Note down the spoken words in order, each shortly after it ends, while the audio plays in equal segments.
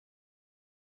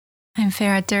I'm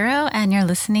Farah Duro, and you're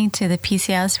listening to the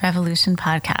PCOS Revolution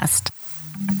podcast.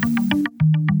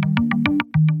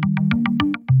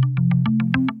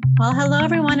 Well, hello,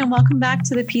 everyone, and welcome back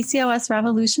to the PCOS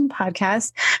Revolution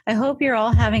podcast. I hope you're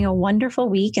all having a wonderful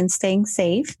week and staying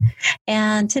safe.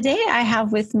 And today I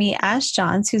have with me Ash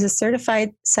Johns, who's a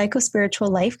certified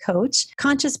psychospiritual life coach,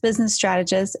 conscious business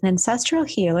strategist, and ancestral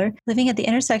healer living at the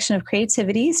intersection of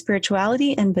creativity,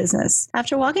 spirituality, and business.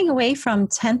 After walking away from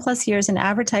 10 plus years in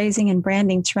advertising and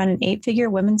branding to run an 8-figure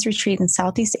women's retreat in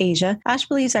Southeast Asia, Ash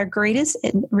believes our greatest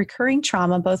recurring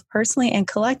trauma, both personally and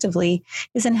collectively,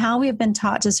 is in how we have been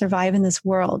taught to survive in this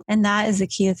world. And that is the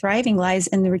key to thriving lies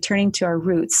in the returning to our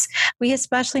roots. We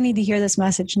especially need to hear this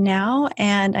message now.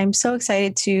 And I'm so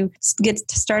excited to get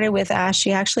started with Ash.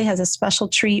 She actually has a special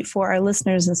treat for our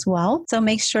listeners as well. So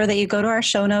make sure that you go to our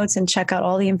show notes and check out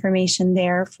all the information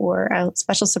there for a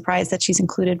special surprise that she's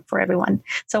included for everyone.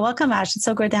 So welcome, Ash. It's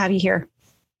so good to have you here.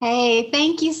 Hey,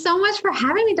 thank you so much for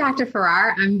having me, Dr.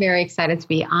 Farrar. I'm very excited to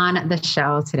be on the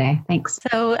show today. Thanks.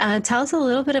 So tell us a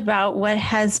little bit about what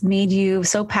has made you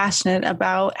so passionate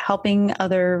about helping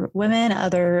other women,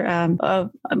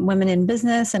 women in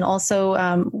business, and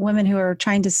also women who are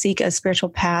trying to seek a spiritual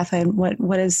path, and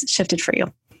what has shifted for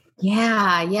you?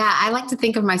 Yeah. I like to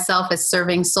think of myself as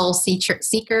serving soul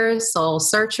seekers, soul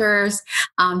searchers,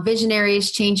 visionaries,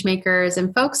 change makers,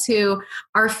 and folks who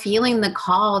are feeling the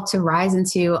call to rise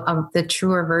into the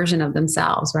truer version of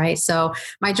themselves, right? So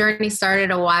my journey started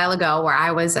a while ago where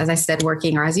I was, as I said,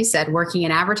 working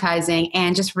in advertising,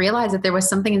 and just realized that there was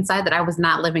something inside that I was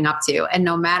not living up to. And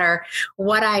no matter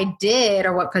what I did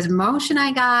or what promotion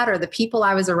I got or the people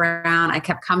I was around, I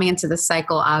kept coming into the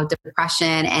cycle of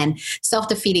depression and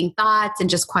self-defeating thoughts and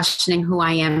just questioning who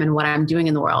I am and what I'm doing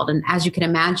in the world. And as you can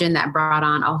imagine, that brought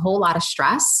on a whole lot of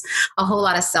stress, a whole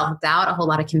lot of self-doubt, a whole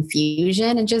lot of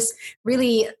confusion, and just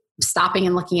really stopping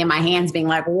and looking at my hands being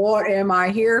like, what am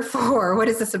I here for? What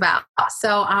is this about?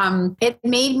 So it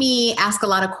made me ask a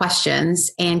lot of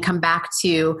questions and come back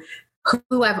to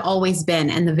who I've always been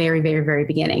in the very, very, very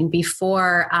beginning,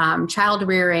 before child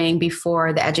rearing,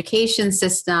 before the education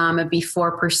system,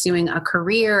 before pursuing a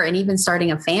career and even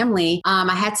starting a family.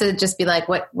 I had to just be like,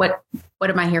 what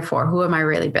am I here for? Who have I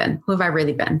really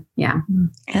been? Yeah.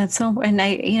 And so,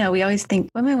 we always think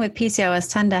women with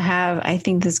PCOS tend to have, I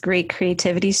think, this great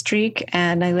creativity streak.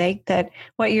 And I like that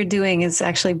what you're doing is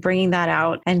actually bringing that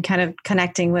out and kind of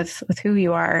connecting with who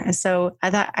you are. And so I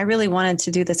thought I really wanted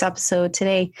to do this episode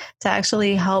today to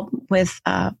actually help with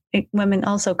women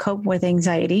also cope with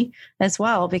anxiety as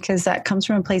well, because that comes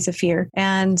from a place of fear.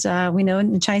 And we know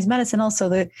in Chinese medicine, also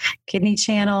the kidney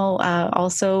channel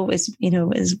also is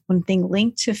one thing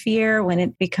linked to fear. When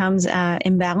it becomes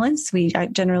imbalanced, we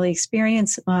generally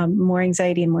experience more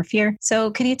anxiety and more fear.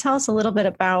 So can you tell us a little bit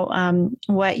about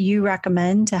what you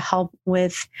recommend to help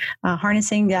with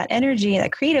harnessing that energy,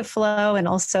 that creative flow, and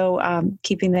also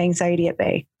keeping the anxiety at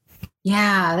bay?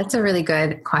 Yeah, that's a really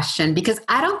good question, because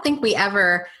I don't think we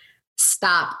ever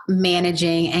stop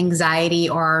managing anxiety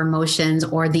or our emotions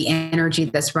or the energy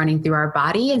that's running through our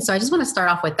body. And so I just want to start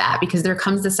off with that, because there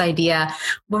comes this idea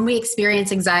when we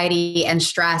experience anxiety and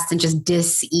stress and just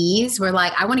dis-ease, we're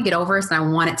like, I want to get over this and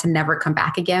I want it to never come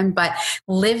back again. But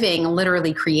living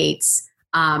literally creates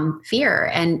fear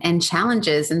and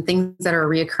challenges and things that are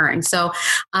reoccurring. So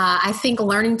I think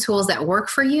learning tools that work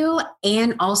for you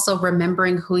and also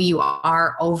remembering who you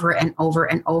are over and over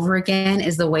and over again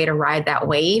is the way to ride that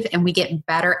wave. And we get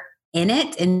better in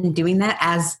it and doing that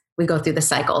as we go through the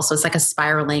cycle. So it's like a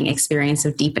spiraling experience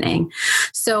of deepening.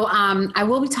 So I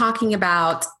will be talking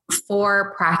about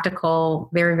 4 practical,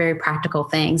 very, very practical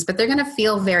things, but they're going to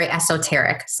feel very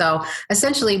esoteric. So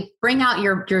essentially bring out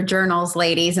your journals,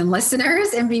 ladies and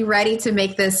listeners, and be ready to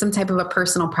make this some type of a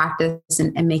personal practice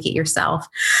and make it yourself.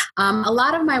 A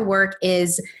lot of my work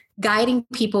is guiding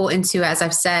people into, as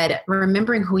I've said,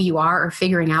 remembering who you are or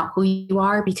figuring out who you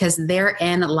are, because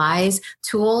therein lies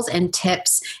tools and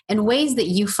tips and ways that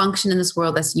you function in this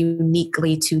world that's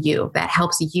uniquely to you, that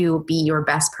helps you be your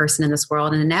best person in this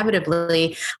world and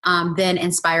inevitably then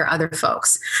inspire other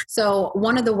folks. So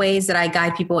one of the ways that I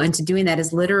guide people into doing that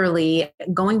is literally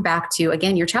going back to,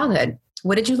 again, your childhood.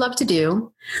 What did you love to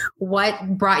do?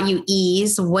 What brought you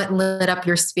ease? What lit up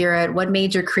your spirit? What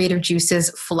made your creative juices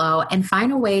flow? And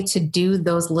find a way to do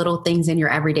those little things in your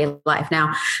everyday life.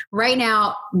 Now, right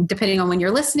now, depending on when you're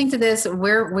listening to this,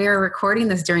 we're recording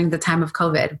this during the time of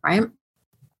COVID, right?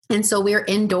 And so we're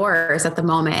indoors at the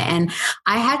moment. And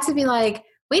I had to be like,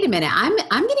 wait a minute,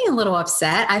 I'm getting a little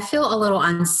upset. I feel a little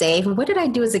unsafe. What did I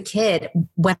do as a kid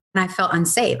when I felt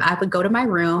unsafe? I would go to my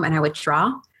room and I would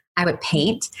draw. I would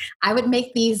paint. I would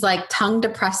make these like tongue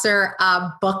depressor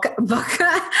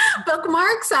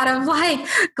bookmarks out of like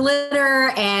glitter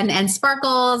and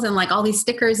sparkles and like all these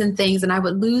stickers and things. And I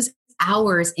would lose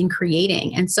hours in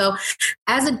creating. And so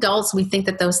as adults, we think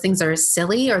that those things are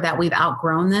silly or that we've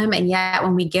outgrown them. And yet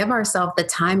when we give ourselves the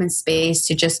time and space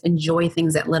to just enjoy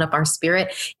things that lit up our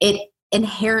spirit, it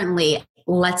inherently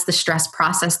lets the stress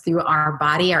process through our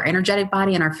body, our energetic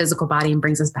body and our physical body, and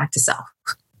brings us back to self.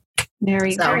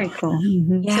 Very cool.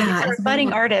 Mm-hmm. Yeah. So you're a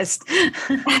budding artist.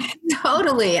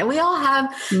 Totally. And we all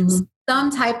have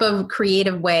some type of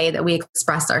creative way that we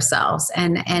express ourselves,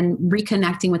 and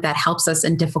reconnecting with that helps us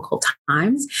in difficult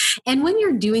times. And when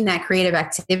you're doing that creative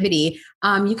activity,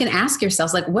 you can ask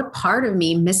yourselves, like, what part of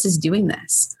me misses doing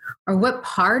this? Or what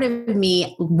part of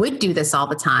me would do this all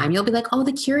the time? You'll be like, oh,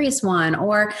 the curious one,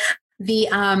 or the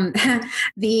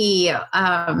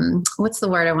what's the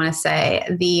word I want to say?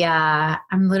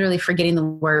 I'm literally forgetting the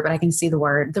word, but I can see the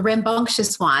word, the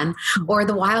rambunctious one, or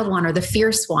the wild one, or the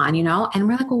fierce one, you know? And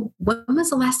we're like, well, when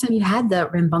was the last time you had the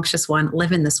rambunctious one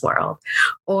live in this world?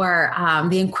 Or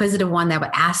the inquisitive one that would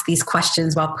ask these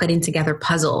questions while putting together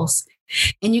puzzles.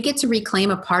 And you get to reclaim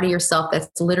a part of yourself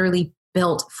that's literally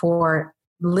built for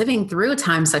living through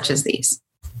times such as these.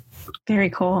 Very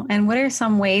cool. And what are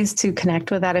some ways to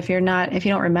connect with that if you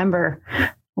don't remember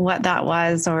what that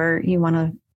was, or you want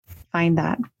to find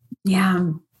that? Yeah.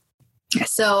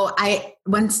 So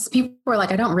when people are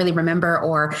like, I don't really remember,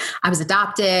 or I was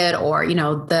adopted, or, you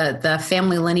know, the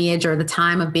family lineage or the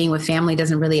time of being with family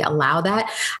doesn't really allow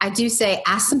that, I do say,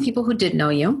 ask some people who did know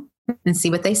you and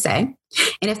see what they say.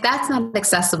 And if that's not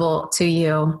accessible to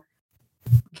you,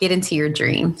 get into your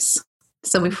dreams.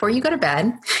 So before you go to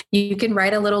bed, you can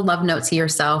write a little love note to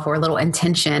yourself, or a little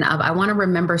intention of, I want to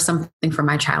remember something from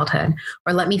my childhood,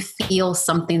 or let me feel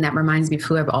something that reminds me of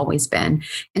who I've always been.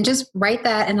 And just write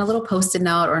that in a little Post-it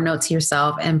note or note to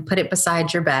yourself and put it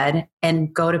beside your bed,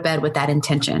 and go to bed with that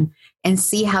intention, and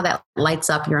see how that lights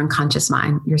up your unconscious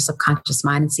mind, your subconscious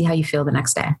mind, and see how you feel the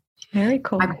next day. Very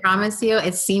cool. I promise you,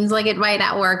 it seems like it might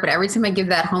not work, but every time I give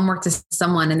that homework to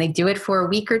someone and they do it for a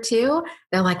week or two,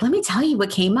 they're like, let me tell you what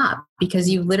came up, because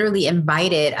you literally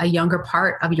invited a younger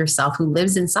part of yourself who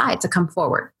lives inside to come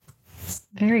forward.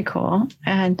 Very cool.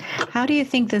 And how do you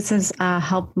think this has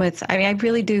helped with, I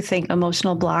really do think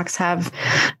emotional blocks have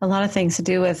a lot of things to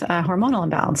do with hormonal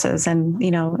imbalances and,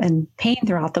 you know, and pain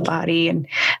throughout the body and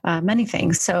many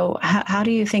things. So how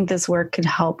do you think this work could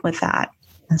help with that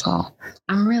as well?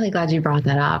 I'm really glad you brought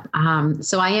that up.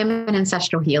 So I am an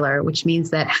ancestral healer, which means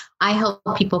that I help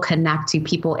people connect to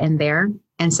people in their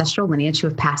ancestral lineage who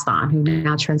have passed on, who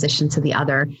now transition to the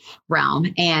other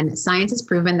realm. And science has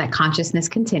proven that consciousness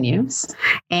continues.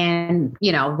 And,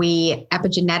 you know,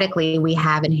 epigenetically, we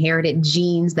have inherited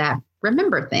genes that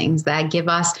remember things, that give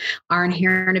us our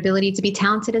inherent ability to be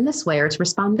talented in this way, or to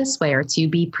respond this way, or to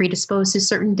be predisposed to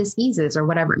certain diseases, or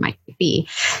whatever it might be.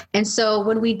 And so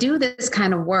when we do this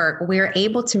kind of work, we're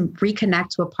able to reconnect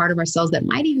to a part of ourselves that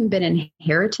might even been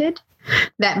inherited,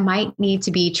 that might need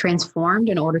to be transformed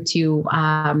in order to,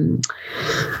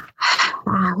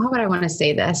 how would I want to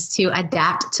say this? To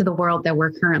adapt to the world that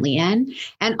we're currently in,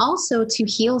 and also to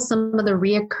heal some of the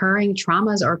reoccurring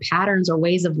traumas or patterns or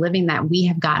ways of living that we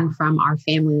have gotten from our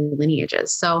family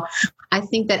lineages. So I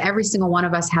think that every single one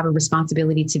of us have a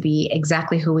responsibility to be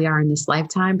exactly who we are in this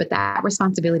lifetime, but that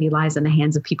responsibility lies in the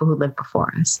hands of people who lived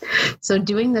before us. So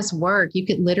doing this work, you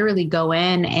could literally go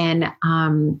in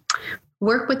and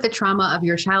work with the trauma of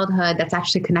your childhood that's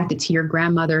actually connected to your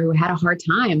grandmother who had a hard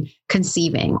time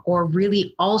conceiving, or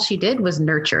really all she did was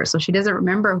nurture. So she doesn't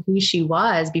remember who she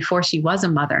was before she was a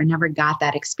mother and never got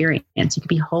that experience. You could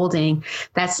be holding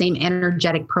that same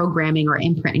energetic programming or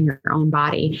imprint in your own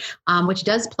body, which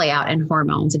does play out in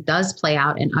hormones. It does play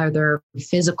out in other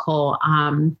physical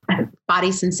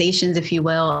body sensations, if you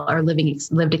will, or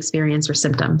lived experience or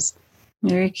symptoms.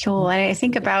 Very cool. And I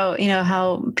think about, you know,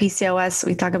 how PCOS,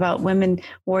 we talk about women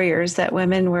warriors, that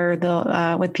women were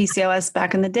with PCOS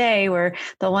back in the day were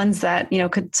the ones that, you know,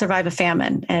 could survive a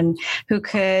famine, and who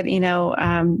could, you know,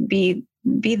 be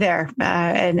there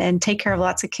and take care of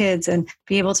lots of kids and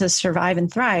be able to survive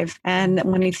and thrive. And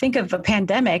when you think of a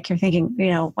pandemic, you're thinking,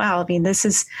 you know, wow, I mean, this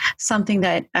is something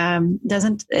that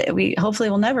we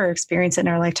hopefully will never experience it in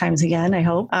our lifetimes again, I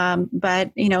hope. But,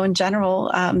 you know, in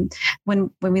general, when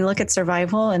we look at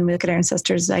survival and we look at our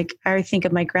ancestors, like I think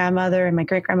of my grandmother and my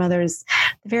great-grandmother as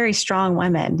very strong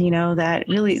women, you know, that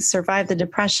really survived the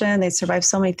Depression. They survived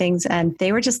so many things, and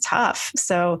they were just tough.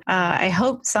 So I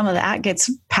hope some of that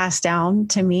gets passed down down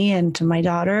to me and to my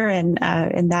daughter and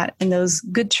those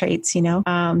good traits,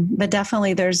 but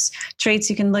definitely there's traits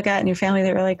you can look at in your family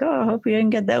that are like, oh, I hope you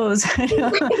didn't get those. Right.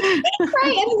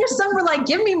 And there's some were like,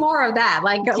 give me more of that.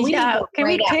 Like, can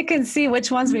we pick and see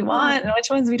which ones we want and which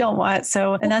ones we don't want?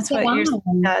 So, and that's what you're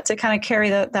to kind of carry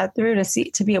that through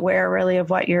to be aware really of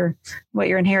what you're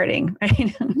inheriting.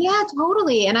 Right? Yeah,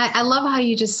 totally. And I love how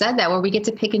you just said that, where we get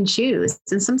to pick and choose.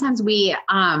 And sometimes we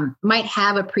might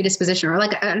have a predisposition, or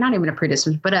like not even a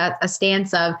predisposition, but a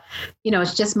stance of,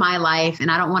 it's just my life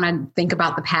and I don't want to think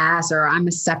about the past, or I'm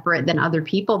separate than other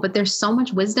people. But there's so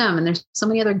much wisdom and there's so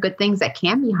many other good things that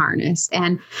can be harnessed.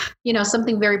 And,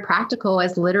 something very practical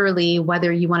is literally,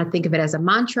 whether you want to think of it as a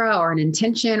mantra or an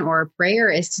intention or a prayer,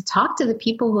 is to talk to the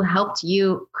people who helped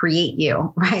you create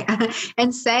you, right?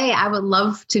 And say, I would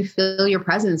love to feel your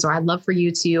presence, or I'd love for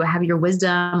you to have your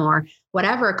wisdom or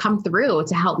whatever come through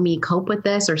to help me cope with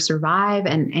this or survive.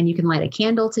 And you can light a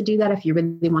candle to do that if you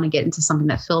really want to get into something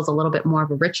that feels a little bit more of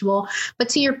a ritual. But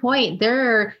to your point,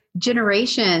 there are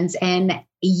generations and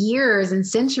years and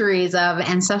centuries of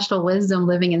ancestral wisdom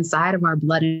living inside of our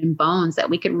blood and bones that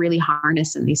we can really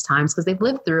harness in these times, because they've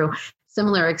lived through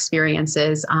similar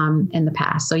experiences in the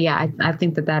past. So yeah, I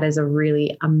think that is a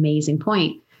really amazing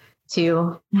point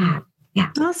to have. Yeah.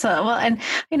 Awesome. Well, and,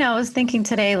 I was thinking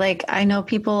today, like, I know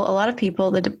a lot of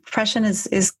people, the depression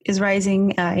is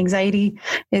rising. Anxiety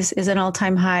is an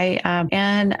all-time high.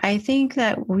 And I think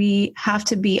that we have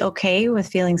to be okay with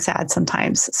feeling sad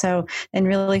sometimes. So, and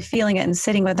really feeling it and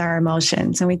sitting with our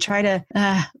emotions. And we try to,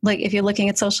 like, if you're looking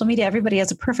at social media, everybody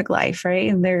has a perfect life, right?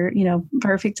 And they're,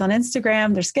 perfect on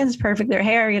Instagram, their skin's perfect, their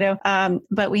hair,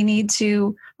 but we need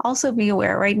to also be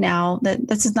aware right now that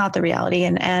this is not the reality.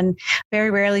 And very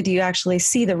rarely do you actually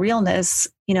see the realness,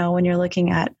 when you're looking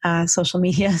at social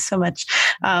media so much.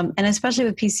 And especially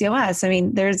with PCOS, I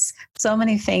mean, there's so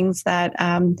many things that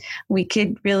we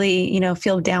could really,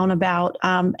 feel down about.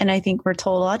 And I think we're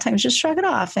told a lot of times, just shrug it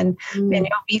off and you'll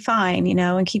be fine,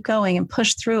 and keep going and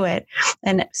push through it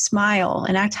and smile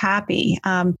and act happy.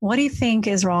 What do you think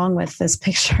is wrong with this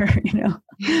picture?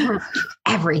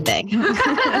 Everything.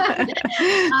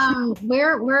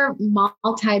 We're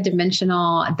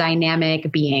multi-dimensional dynamic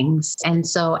beings. And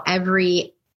so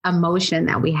every emotion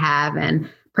that we have and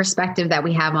perspective that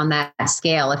we have on that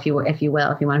scale, if you will, if you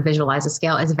want to visualize a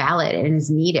scale, is valid and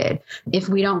is needed. If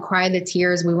we don't cry the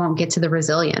tears, we won't get to the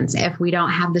resilience. If we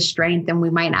don't have the strength, then we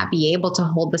might not be able to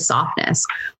hold the softness.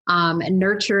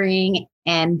 Nurturing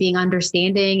and being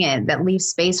understanding, and that leaves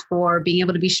space for being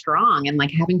able to be strong and like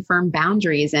having firm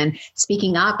boundaries and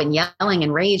speaking up and yelling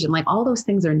and rage, and like all those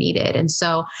things are needed. And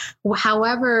so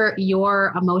however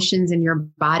your emotions and your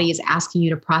body is asking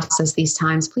you to process these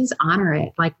times, please honor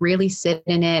it, like really sit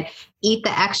in it, eat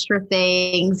the extra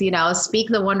things, speak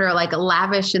the wonder, like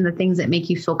lavish in the things that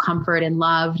make you feel comfort and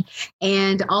loved.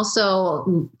 And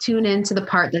also tune into the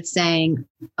part that's saying,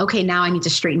 okay, now I need to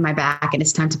straighten my back and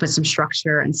it's time to put some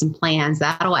structure and some plans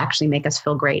that'll actually make us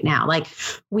feel great now. Like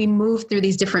we move through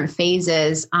these different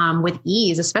phases with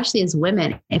ease, especially as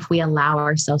women, if we allow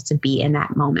ourselves to be in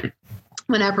that moment.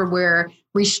 Whenever we're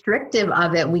restrictive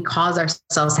of it, we cause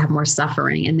ourselves to have more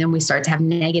suffering. And then we start to have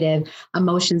negative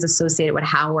emotions associated with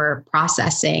how we're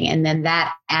processing. And then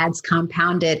that adds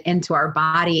compounded into our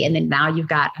body. And then now you've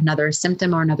got another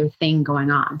symptom or another thing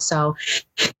going on. So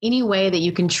any way that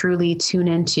you can truly tune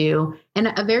into,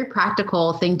 and a very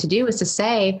practical thing to do is to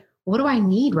say, what do I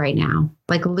need right now?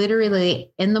 Like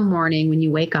literally in the morning when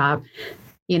you wake up,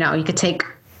 you could take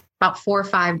about 4 or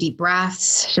 5 deep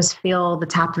breaths, just feel the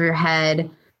top of your head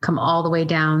come all the way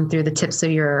down through the tips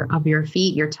of your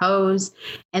feet, your toes,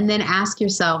 and then ask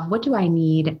yourself, what do I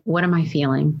need? What am I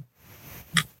feeling?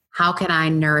 How can I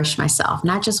nourish myself?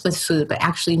 Not just with food, but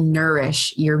actually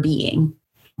nourish your being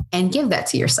and give that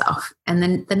to yourself. And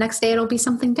then the next day it'll be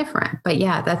something different. But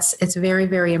yeah, it's very,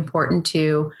 very important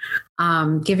to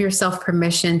give yourself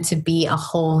permission to be a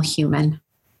whole human.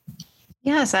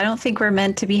 Yes, I don't think we're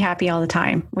meant to be happy all the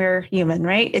time. We're human,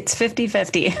 right? It's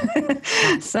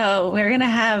 50-50. So we're going to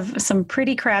have some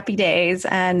pretty crappy days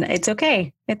and it's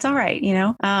okay. It's all right,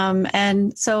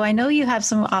 And so I know you have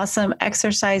some awesome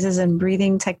exercises and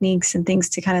breathing techniques and things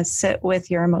to kind of sit with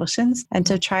your emotions and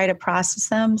to try to process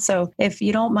them. So if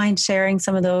you don't mind sharing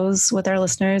some of those with our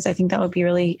listeners, I think that would be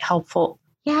really helpful.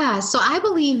 Yeah. So I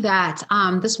believe that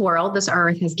this world, this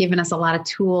earth has given us a lot of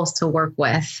tools to work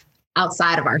with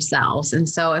outside of ourselves. And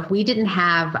so if we didn't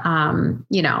have,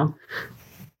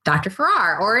 Dr.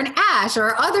 Farrar or an Ash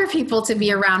or other people to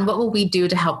be around, what will we do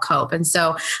to help cope? And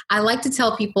so I like to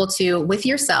tell people to, with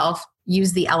yourself,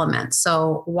 use the elements.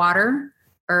 So water,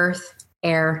 earth,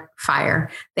 air, fire.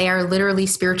 They are literally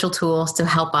spiritual tools to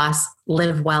help us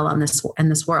live well in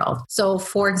this world. So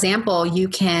for example, you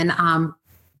can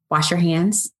wash your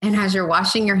hands. And as you're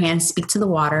washing your hands, speak to the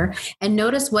water and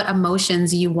notice what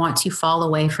emotions you want to fall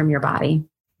away from your body.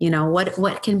 You know, what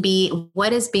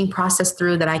is being processed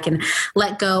through that I can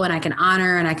let go and I can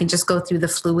honor, and I can just go through the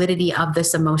fluidity of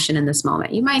this emotion in this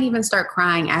moment. You might even start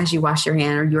crying as you wash your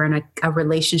hand, or you're in a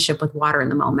relationship with water in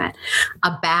the moment.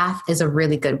 A bath is a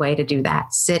really good way to do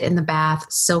that. Sit in the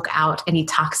bath, soak out any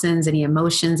toxins, any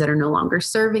emotions that are no longer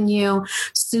serving you,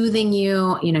 soothing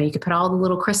you. You know, you could put all the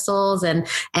little crystals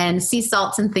and sea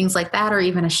salts and things like that, or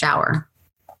even a shower.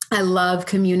 I love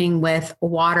communing with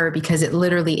water because it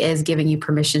literally is giving you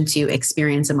permission to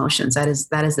experience emotions. That is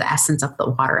the essence of the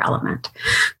water element.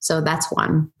 So that's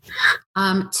one.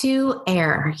 2,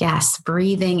 air. Yes,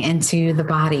 breathing into the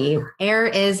body. Air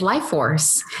is life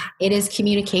force. It is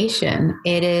communication.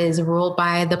 It is ruled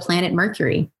by the planet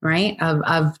Mercury, right?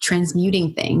 Of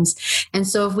transmuting things. And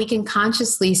so if we can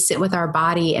consciously sit with our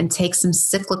body and take some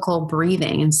cyclical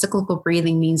breathing, and cyclical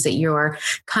breathing means that you're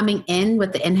coming in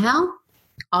with the inhale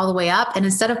all the way up. And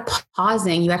instead of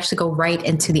pausing, you actually go right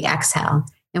into the exhale.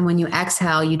 And when you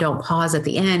exhale, you don't pause at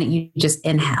the end, you just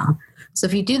inhale. So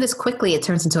if you do this quickly, it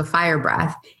turns into a fire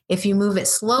breath. If you move it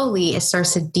slowly, it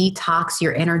starts to detox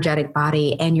your energetic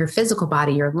body and your physical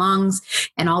body, your lungs,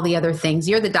 and all the other things.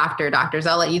 You're the doctors.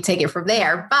 I'll let you take it from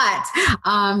there.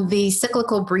 But the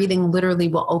cyclical breathing literally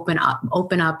will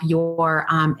open up your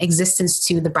existence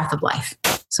to the breath of life.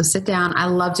 So sit down. I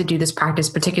love to do this practice,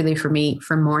 particularly for me,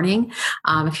 for morning.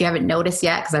 If you haven't noticed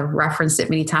yet, because I've referenced it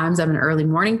many times, I'm an early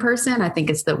morning person. I think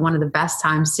it's one of the best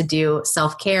times to do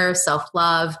self-care,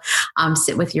 self-love,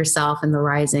 sit with yourself in the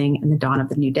rising and the dawn of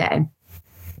the new day.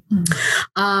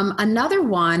 Another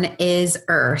one is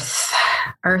earth.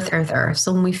 Earth.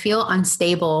 So when we feel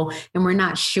unstable and we're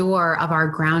not sure of our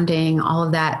grounding, all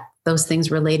of that, those things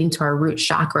relating to our root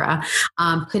chakra,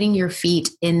 putting your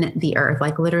feet in the earth,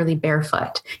 like literally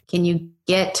barefoot. Can you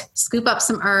scoop up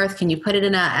some earth? Can you put it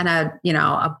in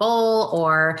a bowl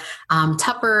or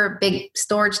big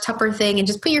storage Tupper thing, and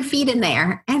just put your feet in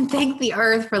there and thank the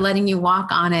earth for letting you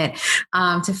walk on it,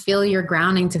 to feel your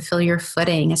grounding, to feel your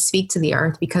footing, speak to the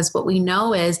earth, because what we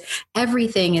know is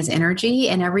everything is energy,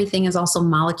 and everything is also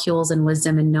molecules and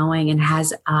wisdom and knowing, and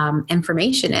has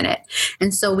information in it.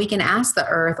 And so we can ask the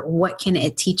earth, what can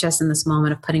it teach us in this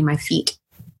moment of putting my feet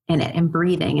in it and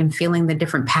breathing and feeling the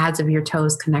different pads of your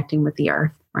toes connecting with the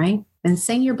earth, right? And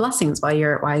saying your blessings while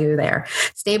you're there.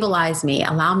 Stabilize me,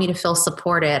 allow me to feel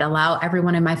supported, allow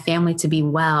everyone in my family to be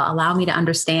well, allow me to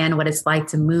understand what it's like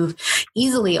to move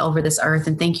easily over this earth.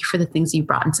 And thank you for the things you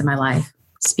brought into my life.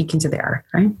 Speaking to the earth,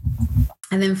 right?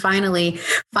 And then finally,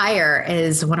 fire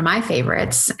is one of my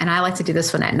favorites. And I like to do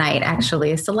this one at night, actually,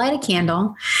 is to light a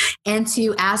candle and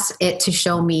to ask it to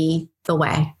show me the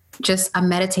way. Just a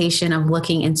meditation of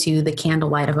looking into the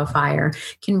candlelight of a fire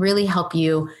can really help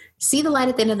you see the light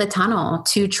at the end of the tunnel,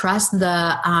 to trust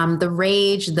the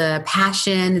rage, the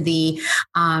passion, the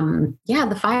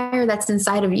fire that's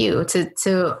inside of you,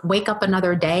 to wake up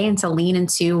another day and to lean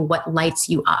into what lights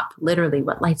you up, literally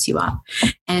what lights you up.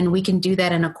 And we can do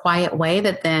that in a quiet way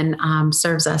that then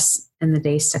serves us in the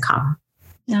days to come.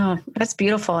 Oh, that's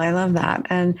beautiful. I love that.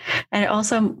 And it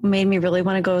also made me really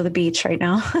want to go to the beach right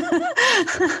now.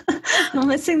 I'm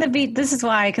missing the beach. This is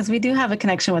why, because we do have a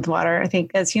connection with water, I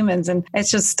think, as humans. And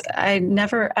it's just, I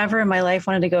never, ever in my life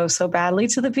wanted to go so badly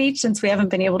to the beach, since we haven't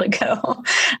been able to go.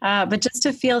 But just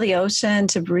to feel the ocean,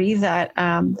 to breathe that,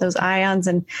 those ions,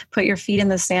 and put your feet in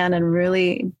the sand and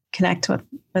really connect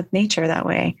with nature that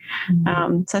way.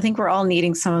 Mm-hmm. So I think we're all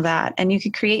needing some of that, and you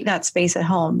could create that space at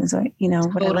home is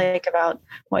what I like about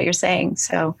what you're saying.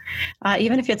 So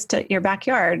even if it's to your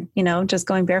backyard, just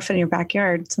going barefoot in your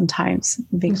backyard sometimes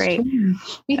would be great.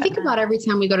 We think about every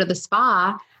time we go to the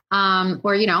spa, or,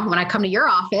 when I come to your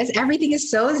office, everything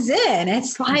is so zen.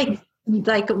 It's like,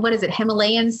 what is it?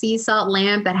 Himalayan sea salt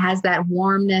lamp that has that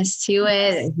warmness to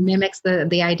it. It mimics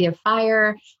the idea of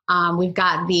fire. We've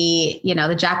got the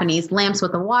Japanese lamps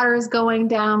with the water is going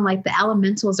down. Like, the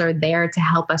elementals are there to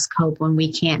help us cope when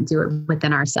we can't do it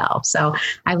within ourselves. So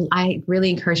I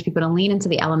really encourage people to lean into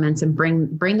the elements and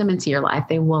bring them into your life.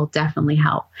 They will definitely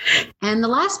help. And the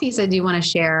last piece I do want to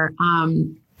share,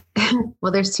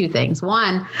 well, there's two things.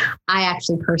 One, I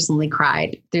actually personally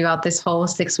cried throughout this whole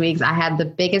 6 weeks. I had the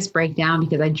biggest breakdown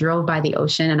because I drove by the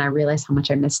ocean and I realized how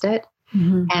much I missed it.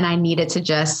 Mm-hmm. And I needed to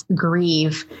just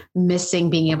grieve missing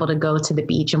being able to go to the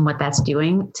beach and what that's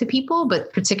doing to people,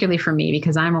 but particularly for me,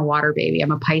 because I'm a water baby.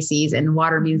 I'm a Pisces, and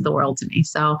water means the world to me.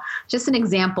 So just an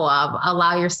example of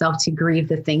allow yourself to grieve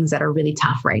the things that are really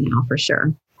tough right now, for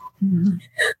sure. Mm-hmm.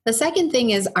 The second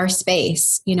thing is our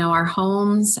space, our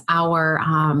homes, our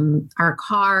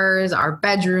cars, our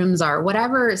bedrooms, our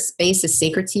whatever space is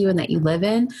sacred to you and that you live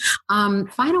in.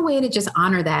 Find a way to just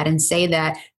honor that and say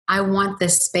that I want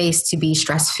this space to be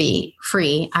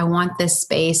stress-free. I want this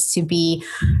space to be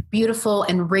beautiful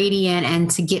and radiant and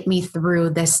to get me through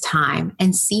this time.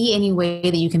 And see any way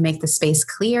that you can make the space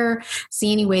clear.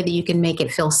 See any way that you can make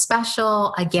it feel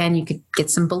special. Again, you could get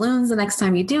some balloons the next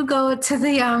time you do go to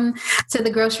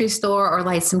the grocery store, or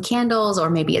light some candles, or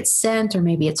maybe it's scent, or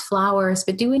maybe it's flowers.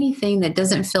 But do anything that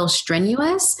doesn't feel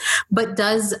strenuous, but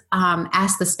does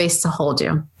ask the space to hold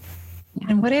you.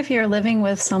 And what if you're living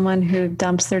with someone who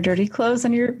dumps their dirty clothes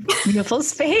in your beautiful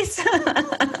space? I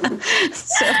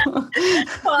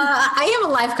am a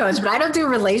life coach, but I don't do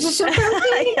relationship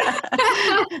coaching.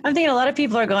 I'm thinking a lot of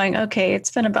people are going, okay,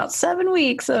 it's been about 7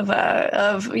 weeks of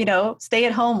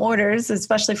stay-at-home orders,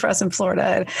 especially for us in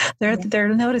Florida. They're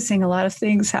noticing a lot of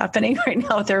things happening right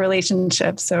now with their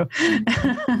relationships. So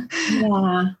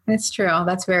yeah, that's true.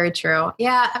 That's very true.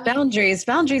 Yeah. Boundaries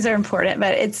are important,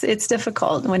 but it's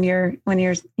difficult when you're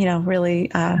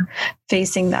really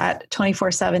facing that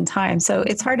 24/7 time. So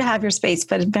it's hard to have your space,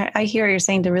 but I hear you're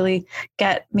saying to really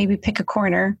maybe pick a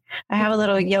corner. I have a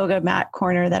little yoga mat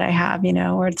corner that I have,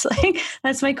 where it's like,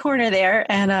 that's my corner there,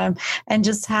 and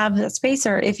just have the space.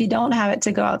 Or if you don't have it,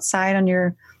 to go outside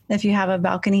if you have a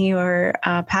balcony or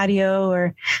a patio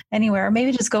or anywhere, or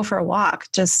maybe just go for a walk.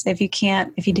 Just if you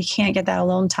can't get that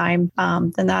alone time,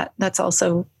 then that's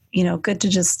also, good to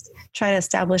just try to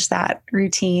establish that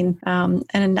routine.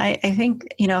 And I think,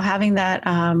 having that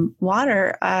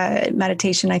water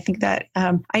meditation, I think that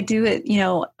I do it,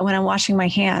 when I'm washing my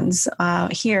hands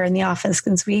here in the office,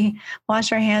 since we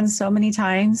wash our hands so many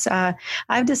times.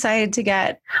 I've decided to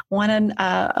get one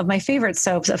of my favorite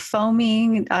soaps, a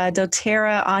foaming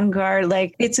doTERRA On Guard.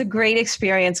 Like, it's a great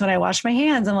experience when I wash my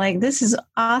hands. I'm like, this is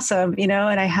awesome,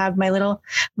 and I have my little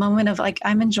moment of like,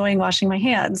 I'm enjoying washing my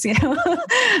hands, and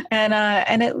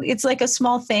it's like a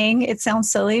small thing. It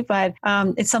sounds silly, but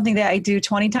it's something that I do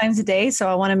 20 times a day. So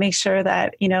I want to make sure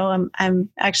that, I'm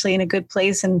actually in a good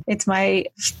place, and it's my,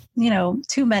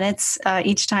 2 minutes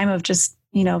each time of just,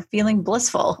 feeling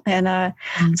blissful. And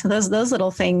so those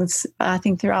little things, I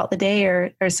think throughout the day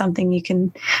are something you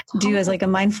can do as like a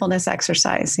mindfulness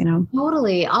exercise,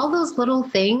 Totally. All those little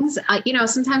things,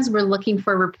 sometimes we're looking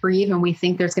for a reprieve and we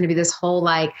think there's going to be this whole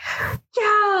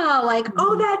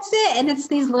oh, that's it. And it's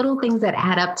these little things that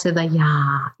add up to the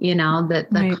the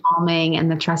right. Calming and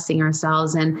the trusting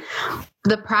ourselves. And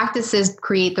the practices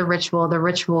create the ritual. The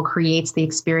ritual creates the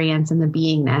experience and the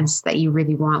beingness that you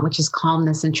really want, which is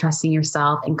calmness and trusting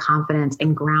yourself and confidence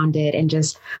and grounded and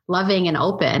just loving and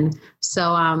open.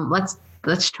 So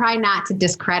let's try not to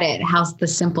discredit how the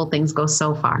simple things go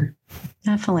so far.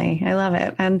 Definitely. I love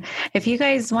it. And if you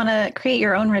guys want to create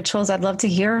your own rituals, I'd love to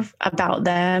hear about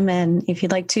them. And if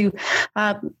you'd like to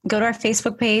go to our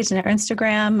Facebook page and our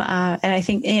Instagram, and I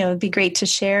think, it'd be great to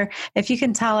share. If you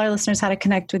can tell our listeners how to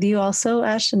connect with you also,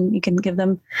 Ash, and you can give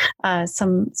them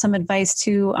some advice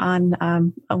too on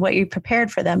what you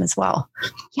prepared for them as well.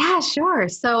 Yeah, sure.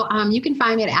 So you can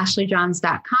find me at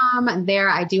ashleyjohns.com. There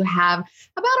I do have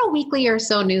about a weekly or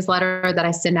so newsletter that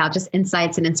I send out, just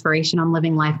insights and inspiration on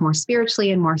living life more spiritually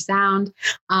and more sound.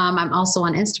 I'm also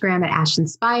on Instagram at Ash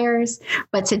Inspires.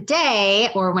 But today,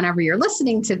 or whenever you're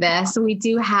listening to this, we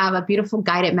do have a beautiful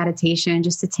guided meditation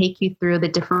just to take you through the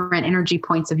different energy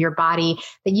points of your body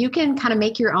that you can kind of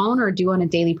make your own or do on a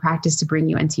daily practice to bring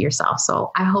you into yourself.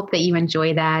 So I hope that you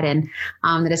enjoy that and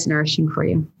that it's nourishing for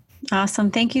you. Awesome.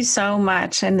 Thank you so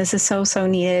much. And this is so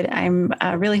needed. I'm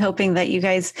really hoping that you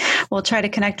guys will try to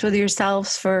connect with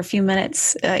yourselves for a few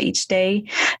minutes each day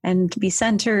and be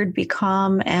centered, be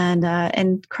calm,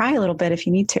 and cry a little bit if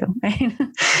you need to. Right?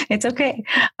 It's okay.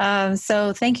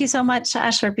 So thank you so much,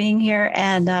 Ash, for being here,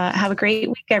 and have a great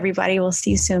week, everybody. We'll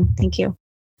see you soon. Thank you.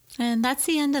 And that's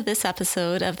the end of this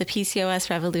episode of the PCOS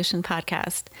Revolution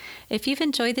podcast. If you've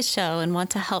enjoyed the show and want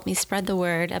to help me spread the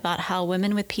word about how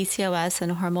women with PCOS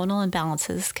and hormonal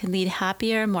imbalances can lead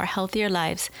happier, more healthier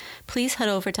lives, please head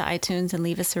over to iTunes and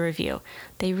leave us a review.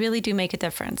 They really do make a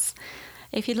difference.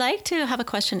 If you'd like to have a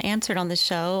question answered on the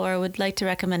show or would like to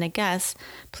recommend a guest,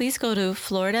 please go to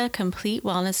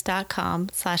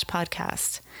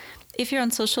floridacompletewellness.com/podcast. If you're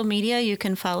on social media, you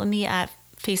can follow me at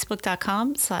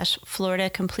facebook.com/Florida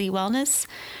Complete Wellness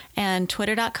and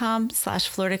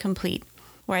twitter.com/Florida Complete,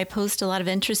 where I post a lot of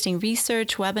interesting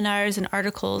research, webinars, and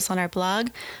articles on our blog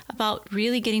about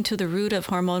really getting to the root of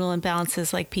hormonal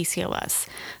imbalances like PCOS.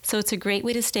 So it's a great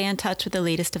way to stay in touch with the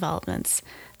latest developments.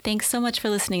 Thanks so much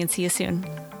for listening, and see you soon.